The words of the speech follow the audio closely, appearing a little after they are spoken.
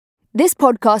This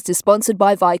podcast is sponsored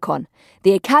by Vicon,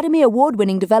 the Academy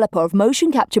Award-winning developer of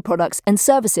motion capture products and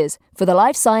services for the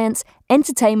life science,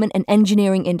 entertainment and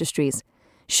engineering industries.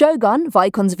 Shogun,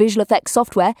 Vicon's visual effects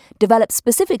software, developed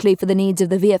specifically for the needs of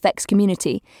the VFX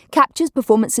community, captures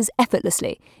performances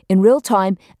effortlessly, in real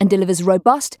time, and delivers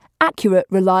robust, accurate,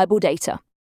 reliable data.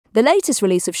 The latest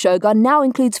release of Shogun now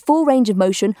includes full range of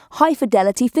motion,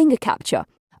 high-fidelity finger capture,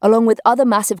 along with other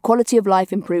massive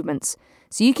quality-of-life improvements,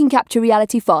 so you can capture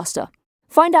reality faster.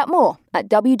 Find out more at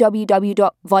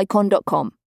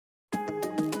www.vicon.com.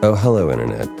 Oh, hello,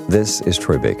 Internet. This is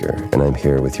Troy Baker, and I'm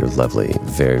here with your lovely,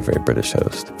 very, very British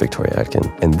host, Victoria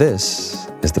Atkin. And this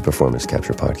is the Performance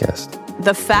Capture Podcast.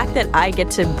 The fact that I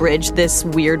get to bridge this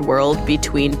weird world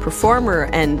between performer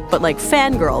but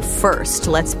fangirl first,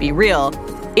 let's be real,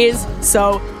 is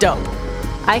so dope.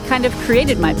 I kind of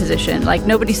created my position.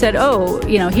 Nobody said,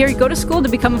 here you go to school to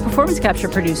become a performance capture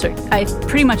producer. I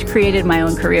pretty much created my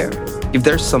own career. If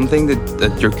there's something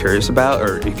that you're curious about,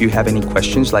 or if you have any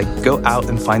questions, go out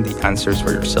and find the answers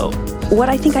for yourself. What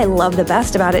I think I love the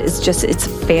best about it is just its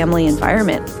family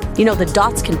environment. The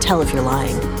dots can tell if you're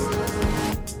lying.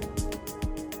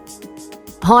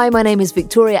 Hi, my name is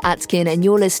Victoria Atkin, and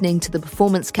you're listening to the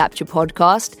Performance Capture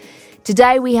Podcast.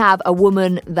 Today we have a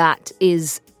woman that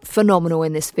is phenomenal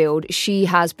in this field. She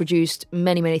has produced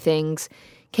many, many things.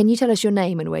 Can you tell us your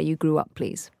name and where you grew up,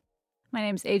 please? My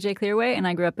name's AJAE CLEARWay, and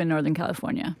I grew up in Northern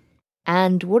California.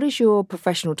 And what is your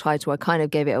professional title? I kind of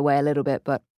gave it away a little bit,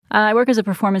 but... I work as a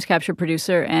performance capture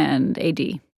producer and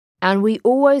AD. And we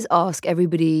always ask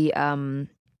everybody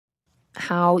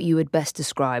how you would best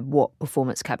describe what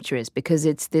performance capture is, because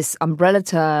it's this umbrella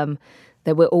term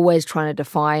that we're always trying to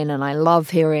define, and I love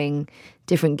hearing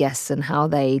different guests and how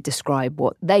they describe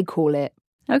what they call it.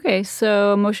 Okay,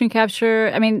 so motion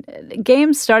capture,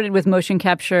 games started with motion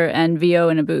capture and VO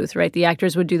in a booth, right? The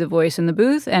actors would do the voice in the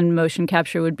booth, and motion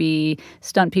capture would be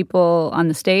stunt people on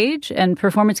the stage, and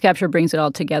performance capture brings it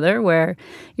all together where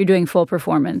you're doing full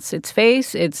performance. It's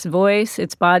face, it's voice,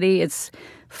 it's body, it's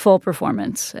full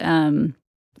performance. Kind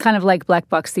of like black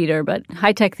box theater, but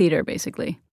high-tech theater,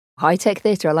 basically. High-tech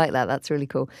theater, I like that. That's really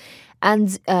cool.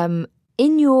 And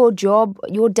in your job,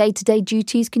 your day-to-day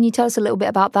duties, can you tell us a little bit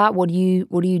about that? What do you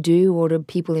do? What do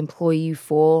people employ you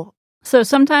for? So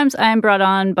sometimes I'm brought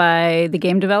on by the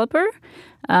game developer,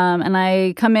 and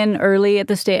I come in early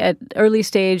at early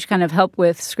stage, kind of help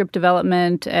with script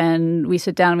development, and we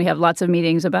sit down and we have lots of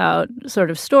meetings about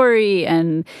sort of story,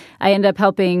 and I end up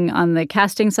helping on the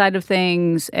casting side of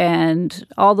things and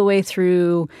all the way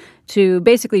through to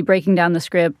basically breaking down the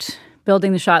script,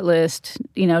 building the shot list,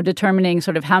 determining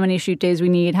sort of how many shoot days we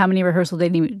need, how many rehearsal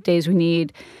days we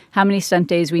need, how many stunt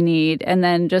days we need, and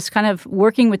then just kind of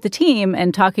working with the team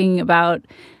and talking about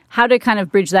how to kind of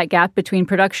bridge that gap between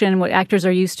production, what actors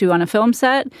are used to on a film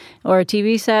set or a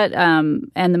TV set,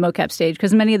 and the mocap stage.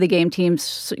 Because many of the game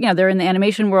teams, they're in the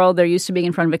animation world. They're used to being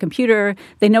in front of a computer.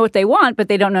 They know what they want, but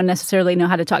they don't necessarily know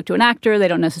how to talk to an actor. They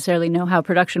don't necessarily know how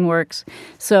production works.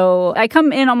 So I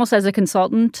come in almost as a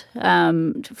consultant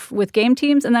with game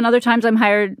teams. And then other times I'm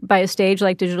hired by a stage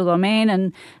like Digital Domain,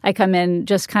 and I come in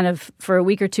just kind of for a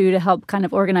week or two to help kind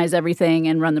of organize everything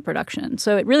and run the production.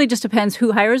 So it really just depends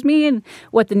who hires me and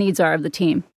what the needs are of the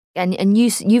team. And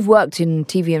you've worked in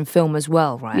TV and film as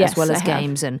well, right? Yes, as well as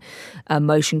games and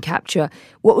motion capture.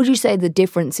 What would you say the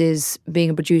difference is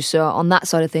being a producer on that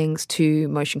side of things to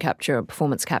motion capture or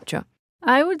performance capture?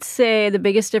 I would say the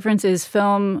biggest difference is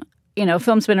film.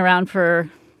 Film's been around for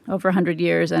over 100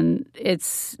 years, and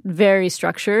it's very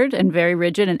structured and very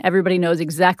rigid, and everybody knows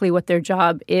exactly what their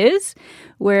job is.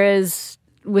 Whereas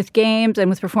with games and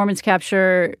with performance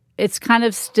capture, it's kind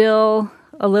of still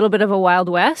a little bit of a Wild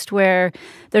West where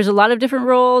there's a lot of different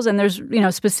roles, and there's,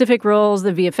 specific roles,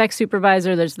 the VFX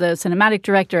supervisor, there's the cinematic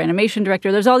director, animation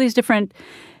director, there's all these different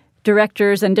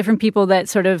directors and different people that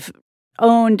sort of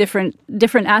own different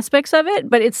aspects of it,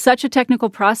 but it's such a technical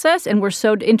process, and we're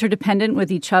so interdependent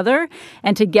with each other.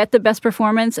 And to get the best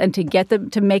performance and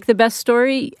to make the best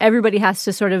story, everybody has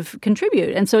to sort of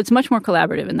contribute. And so it's much more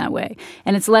collaborative in that way,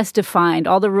 and it's less defined.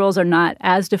 All the roles are not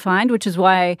as defined, which is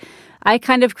why I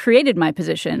kind of created my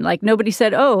position. Nobody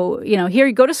said, here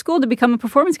you go to school to become a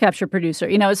performance capture producer.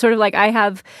 It's sort of like I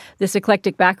have this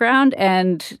eclectic background,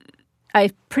 and I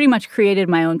pretty much created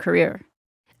my own career.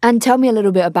 And tell me a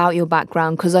little bit about your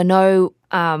background, because I know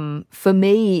for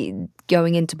me,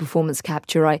 going into performance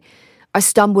capture, I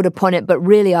stumbled upon it, but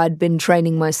really I'd been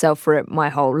training myself for it my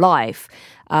whole life.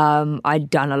 I'd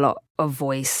done a lot of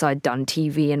voice, I'd done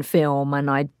TV and film,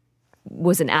 and I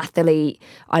was an athlete.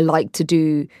 I liked to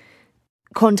do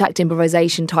contact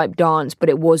improvisation type dance, but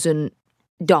it wasn't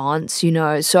dance,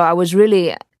 So I was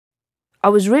really I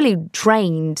was really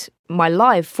trained my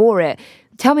life for it.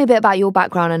 Tell me a bit about your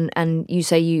background, and you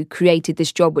say you created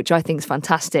this job, which I think is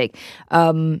fantastic.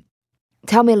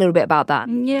 Tell me a little bit about that.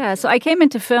 Yeah, so I came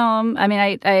into film. I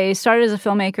mean, I started as a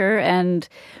filmmaker, and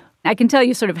I can tell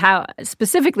you sort of how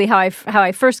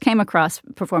I first came across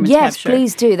performance capture. Yes,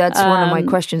 please do. That's one of my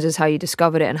questions, is how you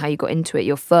discovered it and how you got into it,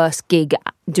 your first gig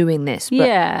doing this. But...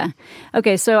 Yeah.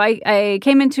 Okay, so I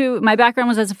came into, my background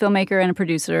was as a filmmaker and a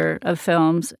producer of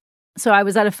films. So I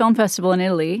was at a film festival in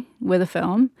Italy with a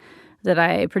film that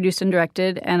I produced and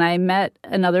directed, and I met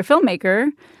another filmmaker,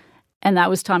 and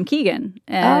that was Tom Keegan.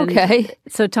 And okay.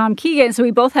 So Tom Keegan, so we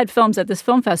both had films at this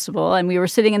film festival, and we were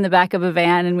sitting in the back of a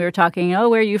van, and we were talking, oh,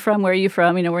 where are you from? Where are you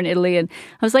from? You know, we're in Italy. And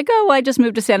I was like, oh, well, I just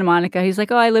moved to Santa Monica. He's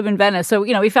like, oh, I live in Venice. So,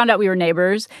 you know, we found out we were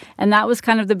neighbors, and that was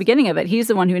kind of the beginning of it. He's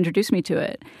the one who introduced me to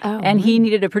it. Oh, and he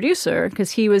needed a producer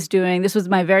because he was doing, this was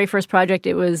my very first project.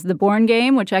 It was the Bourne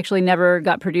game, which actually never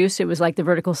got produced. It was like the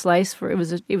vertical slice for, it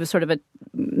was sort of a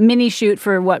mini shoot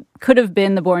for what could have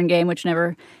been the Bourne game, which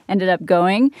never ended up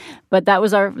going. But that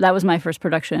was my first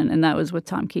production, and that was with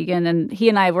Tom Keegan. And he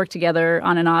and I have worked together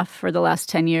on and off for the last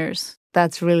 10 years.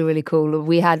 That's really, really cool.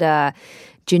 We had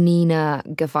Janina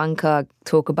Gavanka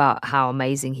talk about how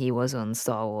amazing he was on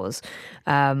Star Wars.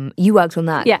 You worked on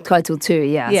that title too,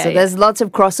 yeah. So there's lots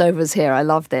of crossovers here. I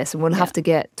love this. And we'll have to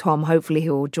get Tom. Hopefully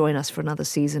he'll join us for another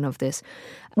season of this.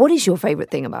 What is your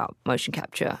favorite thing about motion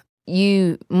capture?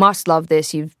 You must love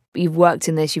this. You've worked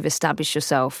in this. You've established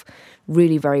yourself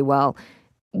really very well.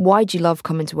 Why do you love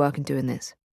coming to work and doing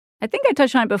this? I think I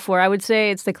touched on it before. I would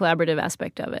say it's the collaborative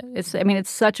aspect of it. It's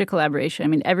such a collaboration. I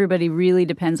mean, everybody really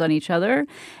depends on each other.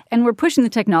 And we're pushing the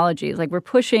technologies. Like, we're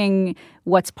pushing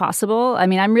what's possible. I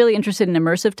mean, I'm really interested in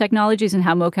immersive technologies and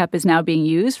how mocap is now being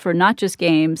used for not just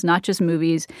games, not just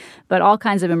movies, but all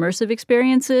kinds of immersive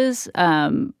experiences.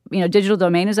 Digital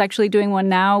Domain is actually doing one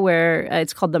now where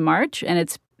it's called The March, and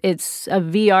it's a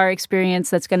VR experience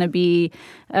that's going to be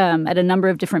at a number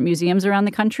of different museums around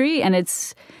the country. And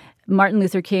it's Martin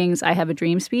Luther King's I Have a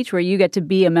Dream speech, where you get to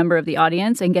be a member of the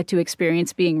audience and get to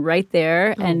experience being right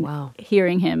there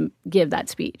hearing him give that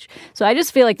speech. So I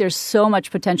just feel like there's so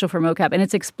much potential for mocap, and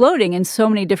it's exploding in so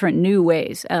many different new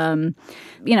ways. I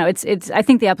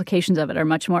think the applications of it are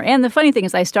much more. And the funny thing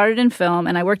is, I started in film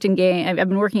and I worked in game. I've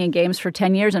been working in games for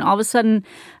 10 years, and all of a sudden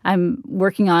I'm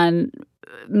working on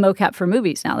mocap for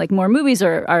movies now. Like, more movies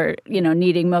are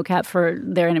needing mocap for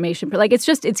their animation. But like,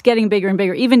 it's getting bigger and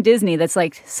bigger. Even Disney, that's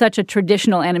like such a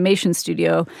traditional animation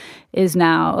studio, is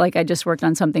now, like, I just worked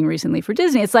on something recently for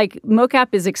Disney. It's like mocap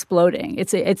is exploding.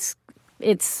 It's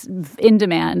in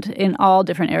demand in all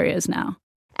different areas now.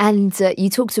 And you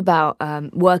talked about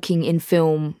working in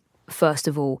film. First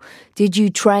of all, did you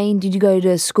train? Did you go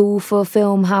to school for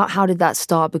film? How did that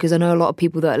start? Because I know a lot of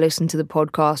people that listen to the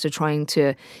podcast are trying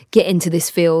to get into this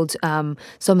field. Some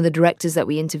of the directors that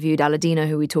we interviewed, Aladino,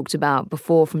 who we talked about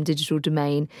before from Digital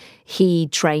Domain, he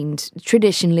trained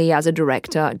traditionally as a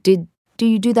director. Do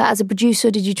you do that as a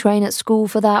producer? Did you train at school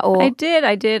for that? Or I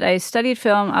did. I studied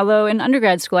film, although in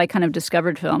undergrad school I kind of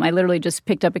discovered film. I literally just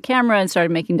picked up a camera and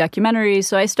started making documentaries.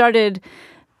 So I started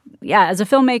as a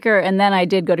filmmaker, and then I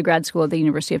did go to grad school at the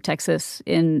University of Texas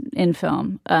in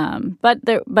film.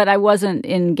 But I wasn't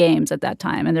in games at that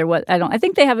time, and I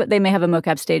think they may have a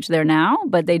mocap stage there now,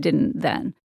 but they didn't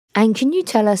then. And can you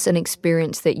tell us an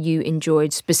experience that you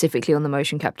enjoyed specifically on the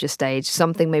motion capture stage?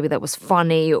 Something maybe that was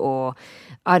funny, or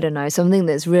I don't know, something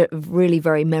that's really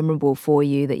very memorable for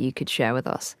you that you could share with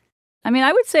us? I mean,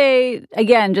 I would say,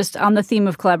 again, just on the theme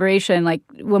of collaboration, like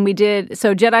when we did,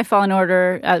 Jedi Fallen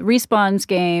Order, Respawn's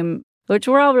game, which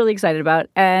we're all really excited about.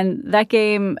 And that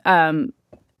game,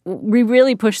 we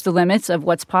really pushed the limits of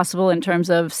what's possible in terms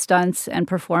of stunts and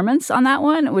performance on that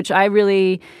one, which I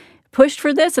really pushed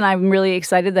for this. And I'm really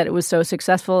excited that it was so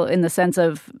successful in the sense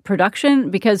of production,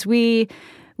 because we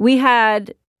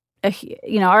had,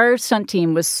 our stunt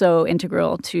team was so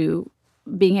integral to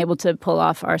being able to pull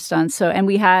off our stunts. So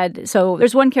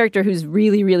there's one character who's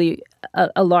really, really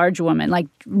a large woman, like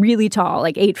really tall,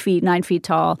 like 8 feet, 9 feet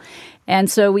tall. And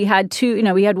so we had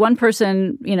one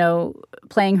person,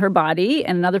 playing her body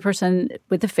and another person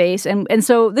with the face. And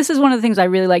so this is one of the things I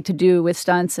really like to do with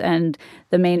stunts and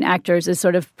the main actors, is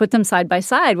sort of put them side by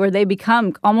side where they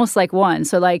become almost like one.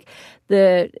 So like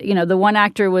the one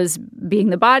actor was being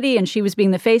the body and she was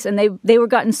being the face, and they were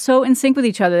gotten so in sync with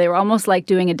each other. They were almost like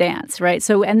doing a dance, right?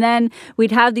 So, and then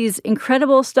we'd have these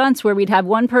incredible stunts where we'd have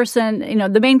one person,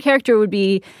 the main character would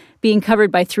be being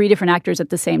covered by 3 different actors at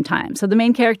the same time. So the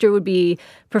main character would be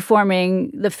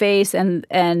performing the face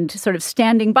and sort of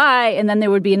standing by, and then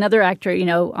there would be another actor,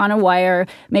 on a wire,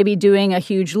 maybe doing a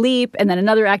huge leap, and then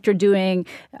another actor doing,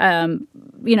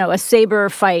 a saber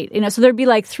fight. So there'd be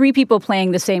like 3 people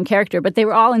playing the same character, but they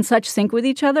were all in such sync with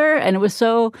each other, and it was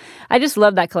so. I just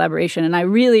love that collaboration, and I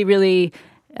really, really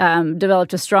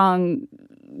developed a strong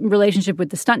relationship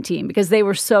with the stunt team because they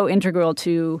were so integral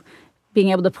to being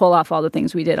able to pull off all the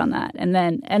things we did on that. And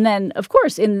then of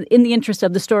course, in the interest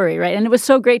of the story, right? And it was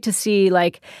so great to see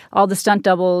like all the stunt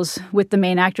doubles with the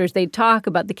main actors. They'd talk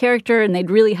about the character and they'd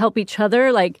really help each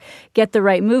other like get the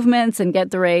right movements and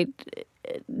get the right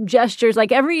gestures,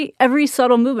 like every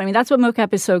subtle movement. I mean, that's what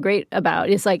mocap is so great about.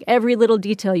 It's like every little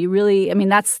detail you really,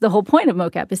 that's the whole point of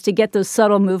mocap is to get those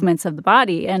subtle movements of the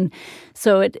body. And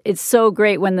so it's so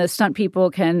great when the stunt people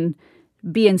can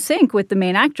be in sync with the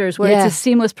main actors where it's a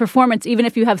seamless performance, even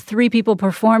if you have 3 people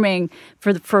performing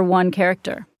for one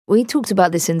character. We talked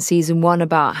about this in season 1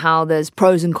 about how there's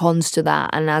pros and cons to that.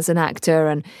 And as an actor,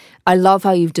 and I love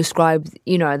how you've described,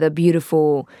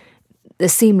 the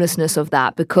seamlessness of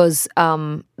that because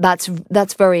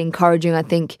that's very encouraging. I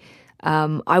think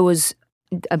I was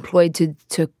employed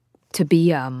to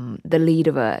be the lead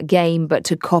of a game, but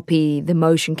to copy the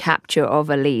motion capture of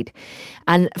a lead.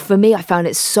 And for me, I found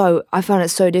it so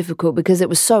difficult because it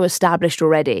was so established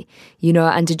already,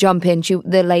 and to jump in,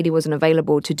 the lady wasn't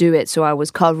available to do it. So I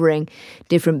was covering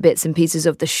different bits and pieces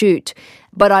of the shoot.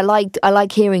 But I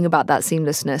like hearing about that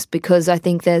seamlessness because I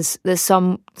think there's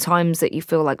some times that you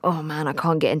feel like, oh man, I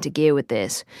can't get into gear with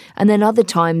this. And then other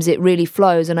times it really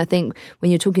flows. And I think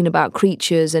when you're talking about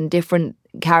creatures and different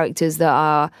characters that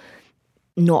are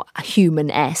not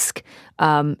human-esque,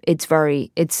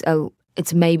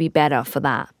 it's maybe better for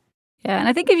that. Yeah, and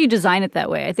I think if you design it that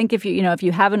way, I think if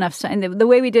you have enough, and the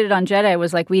way we did it on Jedi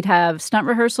was like we'd have stunt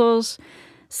rehearsals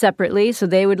separately, so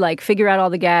they would like figure out all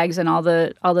the gags and all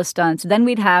the stunts. Then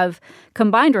we'd have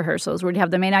combined rehearsals where we'd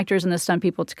have the main actors and the stunt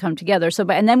people to come together.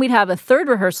 And then we'd have a third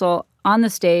rehearsal on the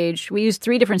stage. We used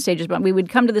 3 different stages, but we would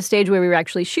come to the stage where we were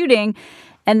actually shooting.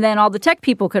 And then all the tech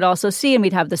people could also see, and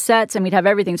we'd have the sets, and we'd have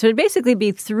everything. So it'd basically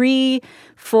be 3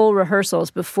 full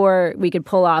rehearsals before we could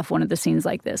pull off one of the scenes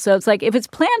like this. So it's like, if it's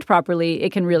planned properly,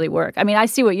 it can really work. I mean, I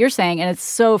see what you're saying, and it's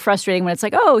so frustrating when it's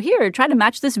like, oh, here, try to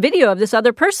match this video of this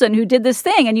other person who did this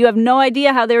thing, and you have no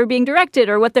idea how they were being directed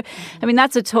or what they're... I mean,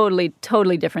 that's a totally,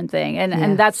 totally different thing.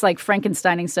 And that's like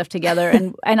Frankensteining stuff together.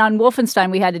 And on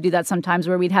Wolfenstein, we had to do that sometimes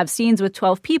where we'd have scenes with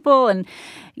 12 people, and,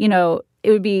 it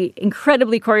would be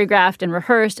incredibly choreographed and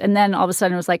rehearsed, and then all of a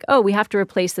sudden it was like, oh, we have to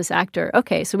replace this actor.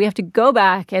 Okay, so we have to go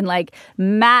back and like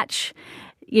match,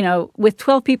 with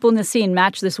 12 people in the scene,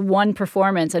 match this one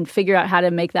performance and figure out how to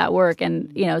make that work.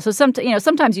 And so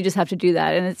sometimes you just have to do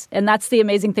that, and that's the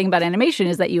amazing thing about animation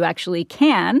is that you actually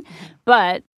can,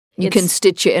 but you can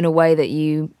stitch it in a way that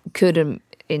you couldn't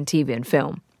in TV and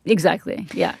film. Exactly.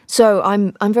 Yeah. So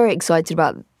I'm very excited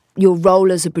about your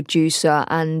role as a producer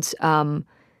and.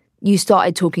 You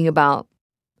started talking about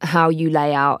how you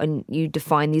lay out and you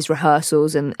define these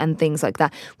rehearsals and things like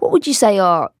that. What would you say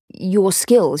are your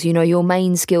skills, your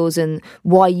main skills and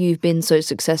why you've been so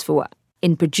successful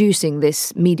in producing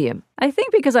this medium? I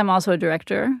think because I'm also a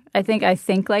director. I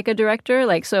think like a director,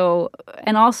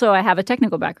 and also I have a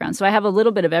technical background, so I have a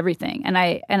little bit of everything.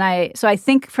 So I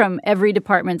think from every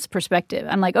department's perspective.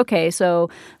 I'm like, okay, so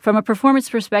from a performance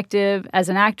perspective, as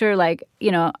an actor,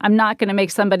 I'm not going to make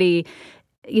somebody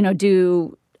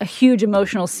do a huge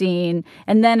emotional scene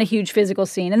and then a huge physical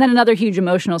scene and then another huge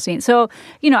emotional scene. So,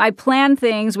 I plan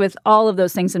things with all of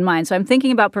those things in mind. So I'm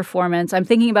thinking about performance. I'm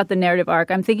thinking about the narrative arc.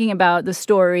 I'm thinking about the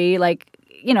story.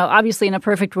 Obviously in a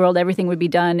perfect world, everything would be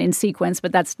done in sequence,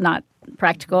 but that's not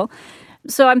practical.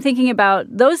 So I'm thinking about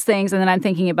those things, and then I'm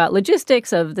thinking about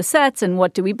logistics of the sets and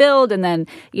what do we build, and then,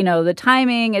 the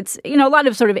timing. It's, a lot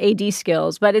of sort of AD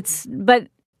skills, but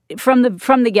from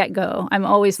the get-go, I'm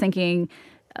always thinking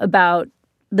about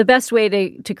the best way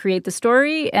to create the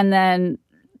story and then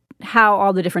how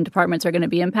all the different departments are going to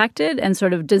be impacted and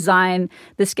sort of design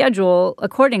the schedule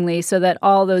accordingly so that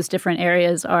all those different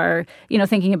areas are,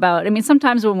 thinking about,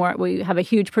 sometimes when we have a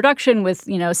huge production with,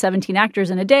 17 actors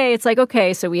in a day, it's like,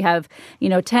 okay, so we have,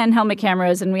 10 helmet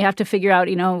cameras and we have to figure out,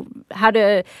 how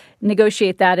to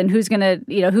negotiate that and who's going to,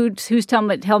 whose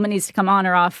helmet needs to come on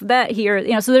or off that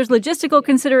here. So there's logistical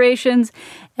considerations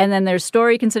and then there's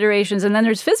story considerations and then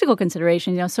there's physical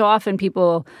considerations. So often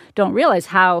people don't realize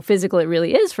how physical it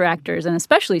really is for actors and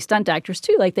especially stunt actors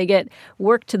too. Like they get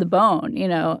worked to the bone,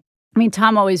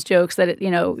 Tom always jokes that,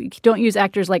 don't use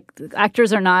actors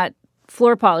actors are not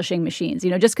floor polishing machines.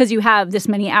 Just because you have this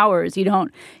many hours, you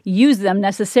don't use them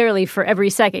necessarily for every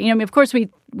second. Of course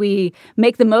we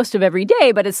make the most of every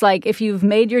day, but it's like if you've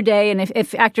made your day and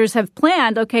if actors have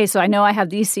planned, okay, so I know I have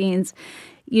these scenes,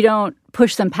 you don't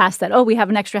push them past that. Oh, we have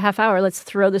an extra half hour. Let's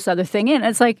throw this other thing in.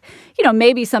 It's like,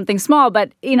 maybe something small,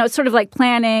 but, it's sort of like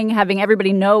planning, having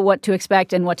everybody know what to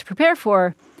expect and what to prepare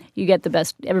for. You get the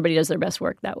best. Everybody does their best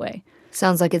work that way.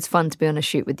 Sounds like it's fun to be on a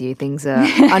shoot with you. Things are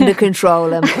under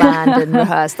control and planned and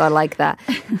rehearsed. I like that.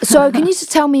 So can you just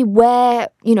tell me where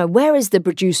is the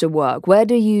producer work? Where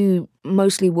do you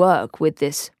mostly work with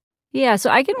this? Yeah, so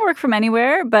I can work from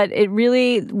anywhere, but it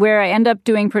really, where I end up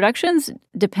doing productions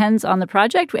depends on the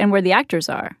project and where the actors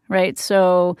are, right?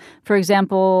 So, for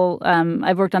example,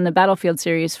 I've worked on the Battlefield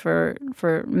series for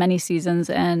many seasons,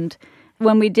 and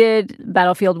when we did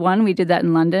Battlefield 1, we did that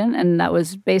in London, and that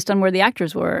was based on where the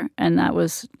actors were, and that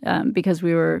was because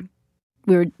we were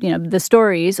the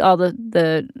stories, all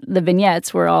the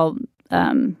vignettes were all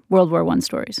World War I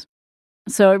stories.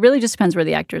 So it really just depends where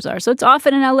the actors are. So it's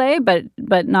often in LA,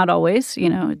 but not always.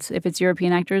 If it's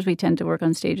European actors, we tend to work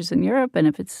on stages in Europe, and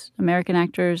if it's American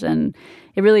actors, and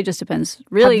it really just depends.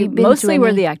 Really, mostly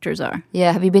where the actors are.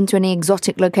 Yeah. Have you been to any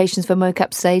exotic locations for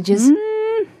mocap stages?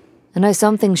 I know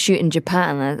some things shoot in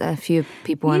Japan. A few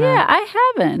people I know. Yeah,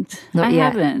 I haven't. Not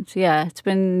yet. Haven't. Yeah, it's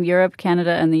been Europe,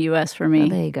 Canada, and the US for me. Oh,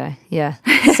 there you go. Yeah,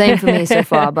 same for me so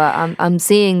far. But I'm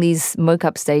seeing these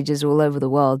mocap stages all over the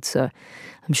world, so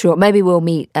I'm sure maybe we'll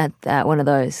meet at one of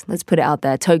those. Let's put it out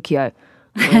there, Tokyo.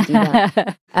 We'll do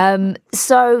that.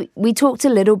 So we talked a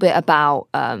little bit about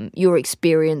your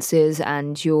experiences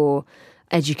and your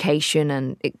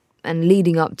education and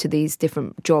leading up to these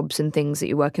different jobs and things that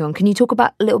you're working on. Can you talk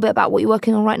a little bit about what you're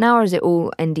working on right now, or is it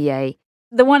all NDA?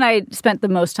 The one I spent the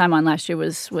most time on last year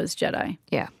was Jedi.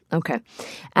 Yeah, okay.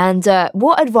 And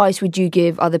what advice would you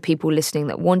give other people listening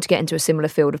that want to get into a similar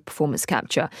field of performance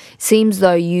capture? It seems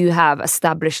though you have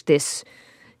established this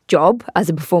job as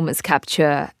a performance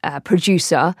capture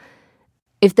producer.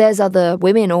 If there's other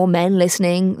women or men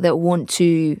listening that want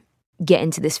to get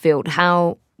into this field,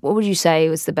 what would you say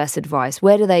was the best advice?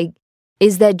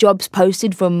 Is there jobs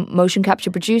posted from motion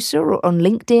capture producer or on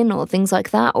LinkedIn or things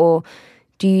like that? Or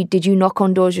did you knock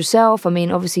on doors yourself? I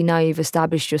mean, obviously now you've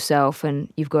established yourself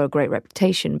and you've got a great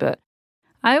reputation, but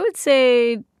I would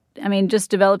say, just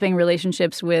developing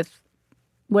relationships with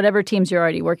whatever teams you're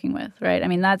already working with, right?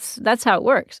 That's how it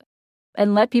works.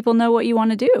 And let people know what you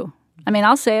want to do.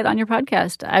 I'll say it on your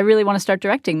podcast. I really want to start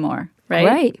directing more, right?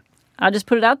 Right. I'll just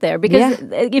put it out there because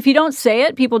if you don't say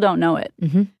it, people don't know it.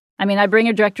 Mm-hmm. I bring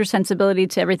a director sensibility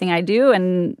to everything I do,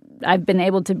 and I've been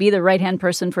able to be the right-hand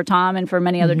person for Tom and for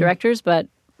many other directors, but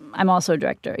I'm also a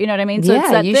director. You know what I mean? So it's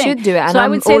that you should do it. And so I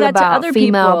would say that to other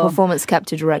female people. Performance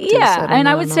capture directors. Yeah, and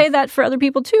I would say that for other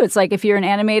people too. It's like if you're an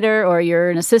animator or you're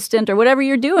an assistant or whatever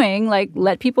you're doing, like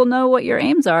let people know what your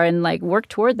aims are and like work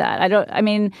toward that.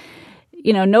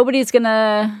 Nobody's going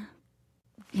to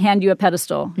hand you a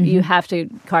pedestal. Mm-hmm. You have to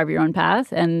carve your own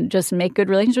path and just make good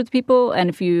relationships with people. And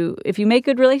if you make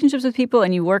good relationships with people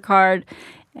and you work hard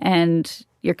and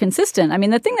you're consistent.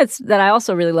 The thing that I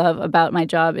also really love about my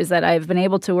job is that I've been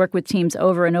able to work with teams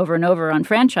over and over and over on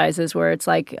franchises where it's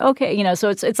like, okay, so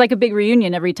it's like a big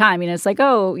reunion every time. It's like,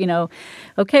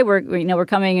 okay, we're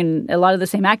coming and a lot of the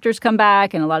same actors come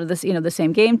back and a lot of this, the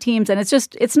same game teams. And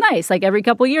it's nice. Like every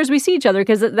couple of years we see each other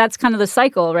because that's kind of the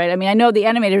cycle, right? I know the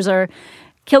animators are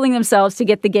killing themselves to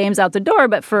get the games out the door.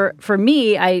 But for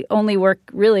me, I only work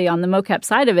really on the mocap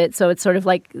side of it. So it's sort of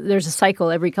like there's a cycle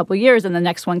every couple of years and the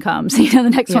next one comes. The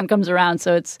next one comes around.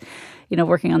 So it's,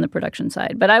 working on the production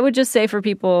side. But I would just say for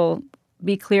people,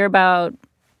 be clear about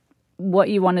what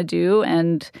you want to do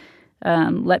and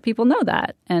let people know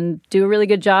that and do a really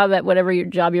good job at whatever your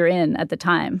job you're in at the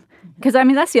time. Because,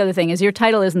 that's the other thing is your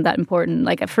title isn't that important.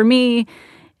 Like for me,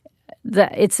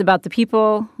 it's about the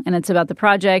people and it's about the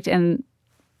project and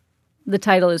the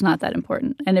title is not that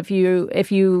important. And if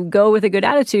you go with a good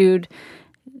attitude,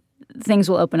 things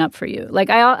will open up for you.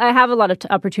 Like I have a lot of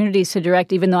opportunities to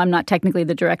direct, even though I'm not technically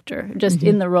the director, just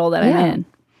in the role that I'm in.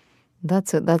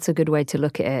 That's a good way to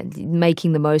look at it,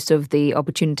 making the most of the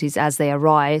opportunities as they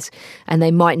arise. And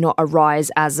they might not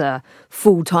arise as a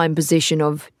full-time position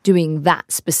of doing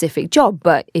that specific job.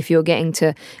 But if you're getting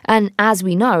to, and as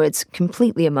we know, it's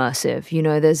completely immersive.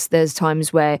 There's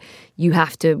times where you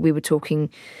have to, I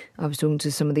was talking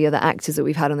to some of the other actors that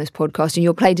we've had on this podcast, and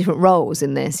you'll play different roles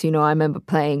in this. I remember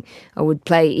I would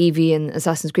play Evie in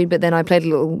Assassin's Creed, but then I played a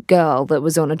little girl that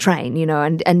was on a train,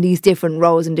 and these different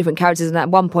roles and different characters. And at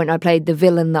one point I played the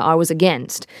villain that I was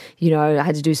against. I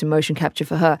had to do some motion capture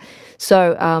for her.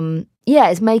 So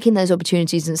it's making those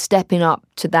opportunities and stepping up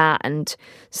to that and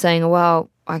saying, well,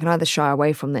 I can either shy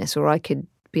away from this or I could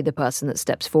be the person that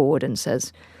steps forward and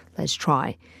says, let's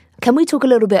try. Can we talk a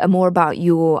little bit more about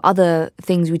your other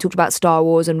things? We talked about Star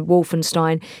Wars and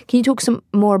Wolfenstein. Can you talk some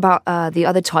more about the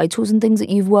other titles and things that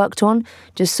you've worked on,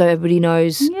 just so everybody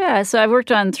knows? Yeah, so I've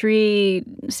worked on 3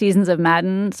 seasons of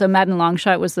Madden. So Madden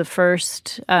Longshot was the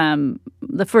first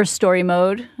story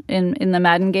mode in the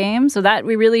Madden game. So that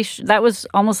that was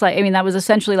almost like, that was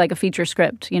essentially like a feature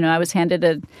script. I was handed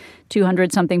a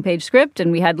 200-something page script,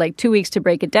 and we had like 2 weeks to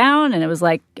break it down. And it was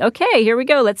like, okay, here we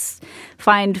go. Let's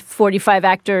find 45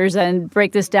 actors and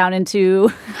break this down into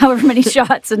however many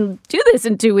shots and do this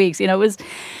in 2 weeks. It was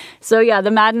so yeah.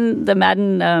 The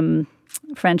Madden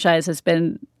franchise has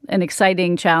been an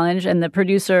exciting challenge, and the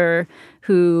producer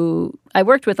who I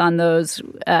worked with on those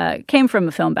came from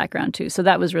a film background too. So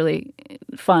that was really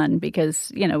fun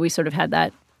because we sort of had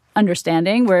that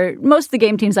understanding where most of the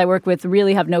game teams I work with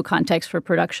really have no context for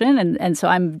production. And so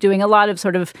I'm doing a lot of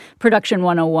sort of production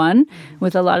 101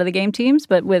 with a lot of the game teams.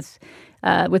 But with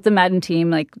the Madden team,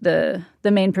 like the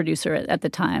main producer at the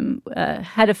time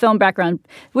had a film background,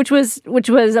 which was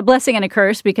a blessing and a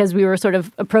curse because we were sort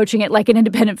of approaching it like an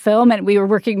independent film, and we were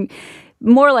working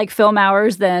more like film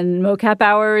hours than mocap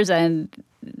hours. And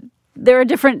there are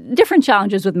different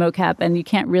challenges with mocap, and you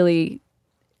can't really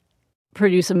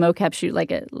produce a mocap shoot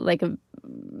like a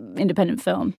independent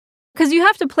film because you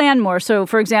have to plan more. So,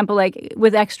 for example, like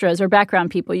with extras or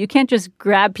background people, you can't just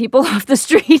grab people off the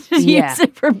street and use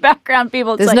it for background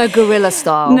people. There's no guerrilla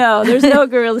style. No, there's no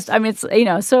guerrilla style. It's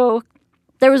so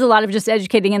there was a lot of just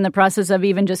educating in the process of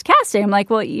even just casting. I'm like,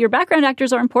 well, your background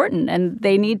actors are important and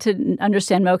they need to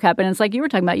understand mocap. And it's like you were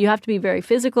talking about, you have to be very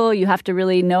physical. You have to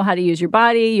really know how to use your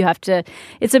body. You have to,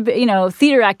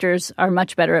 theater actors are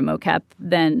much better at mocap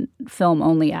than film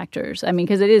only actors.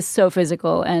 Because it is so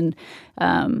physical. And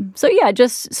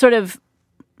just sort of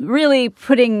really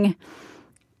putting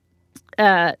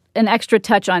an extra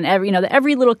touch on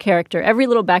every little character, every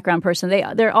little background person. They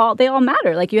all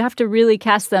matter. Like you have to really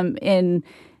cast them in,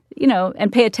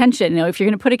 and pay attention. If you're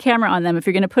going to put a camera on them, if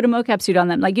you're going to put a mocap suit on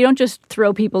them, like you don't just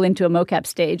throw people into a mocap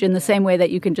stage in the same way that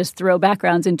you can just throw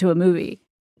backgrounds into a movie.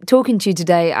 Talking to you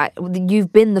today,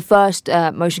 you've been the first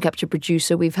motion capture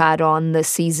producer we've had on this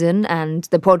season and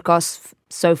the podcast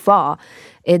so far.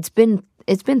 It's been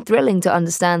thrilling to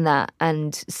understand that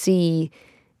and see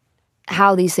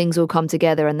how these things all come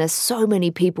together. And there's so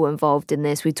many people involved in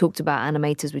this. We talked about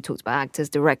animators, we talked about actors,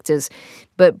 directors,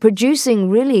 but producing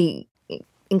really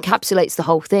encapsulates the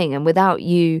whole thing. And without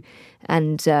you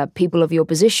and people of your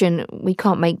position, we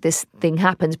can't make this thing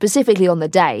happen, specifically on the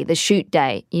day, the shoot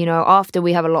day. After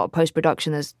we have a lot of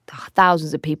post-production, there's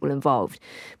thousands of people involved.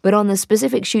 But on the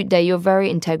specific shoot day, you're very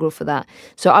integral for that.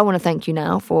 So I want to thank you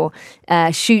now for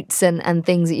shoots and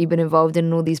things that you've been involved in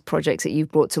and all these projects that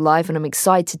you've brought to life. And I'm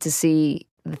excited to see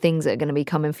the things that are going to be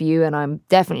coming for you, and I'm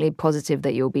definitely positive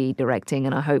that you'll be directing,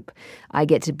 and I hope I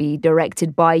get to be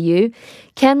directed by you.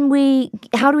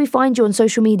 How do we find you on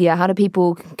social media?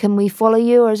 Can we follow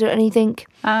you, or is there anything,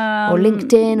 or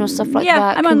LinkedIn or stuff like that?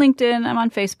 Yeah, I'm on LinkedIn, I'm on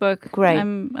Facebook. Great.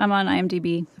 I'm on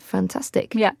IMDb.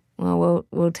 Fantastic. Yeah. Well,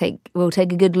 we'll take a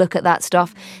good look at that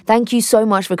stuff. Thank you so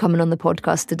much for coming on the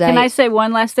podcast today. Can I say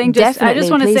one last thing? Definitely, I just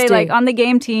want to say, do. on the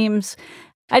game teams,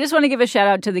 I just want to give a shout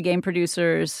out to the game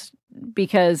producers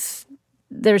because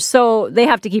they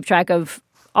have to keep track of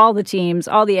all the teams,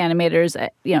 all the animators,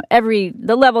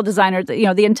 the level designer,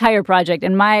 the entire project.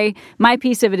 And my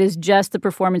piece of it is just the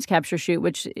performance capture shoot,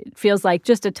 which feels like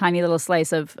just a tiny little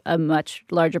slice of a much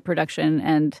larger production.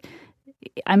 And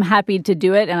I'm happy to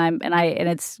do it, and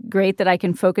it's great that I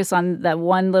can focus on that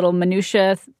one little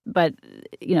minutia. But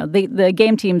the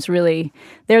game teams really,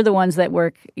 they're the ones that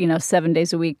work 7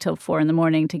 days a week till 4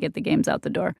 a.m. to get the games out the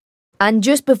door. And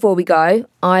just before we go,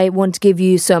 I want to give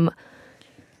you some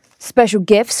special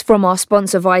gifts from our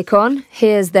sponsor Vicon.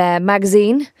 Here's their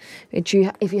magazine, which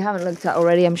if you haven't looked at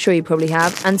already, I'm sure you probably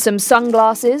have, and some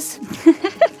sunglasses.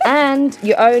 And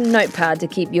your own notepad to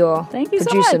keep your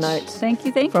producer notes. Thank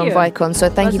you. From Vicon. So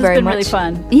thank you very much. This has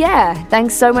been really fun. Yeah,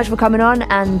 thanks so much for coming on,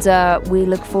 and we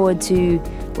look forward to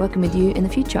working with you in the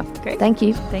future. Great. Thank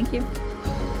you. Thank you.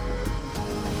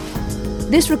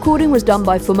 This recording was done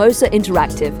by Formosa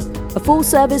Interactive, a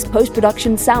full-service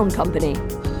post-production sound company.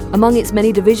 Among its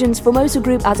many divisions, Formosa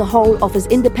Group as a whole offers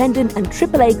independent and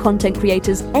AAA content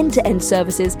creators end-to-end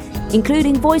services,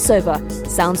 including voiceover,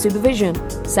 sound supervision,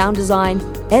 sound design,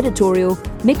 editorial,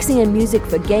 mixing and music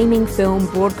for gaming, film,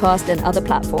 broadcast and other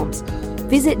platforms.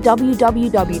 Visit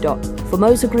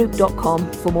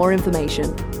www.formosagroup.com for more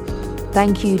information.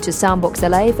 Thank you to Soundbox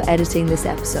LA for editing this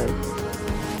episode.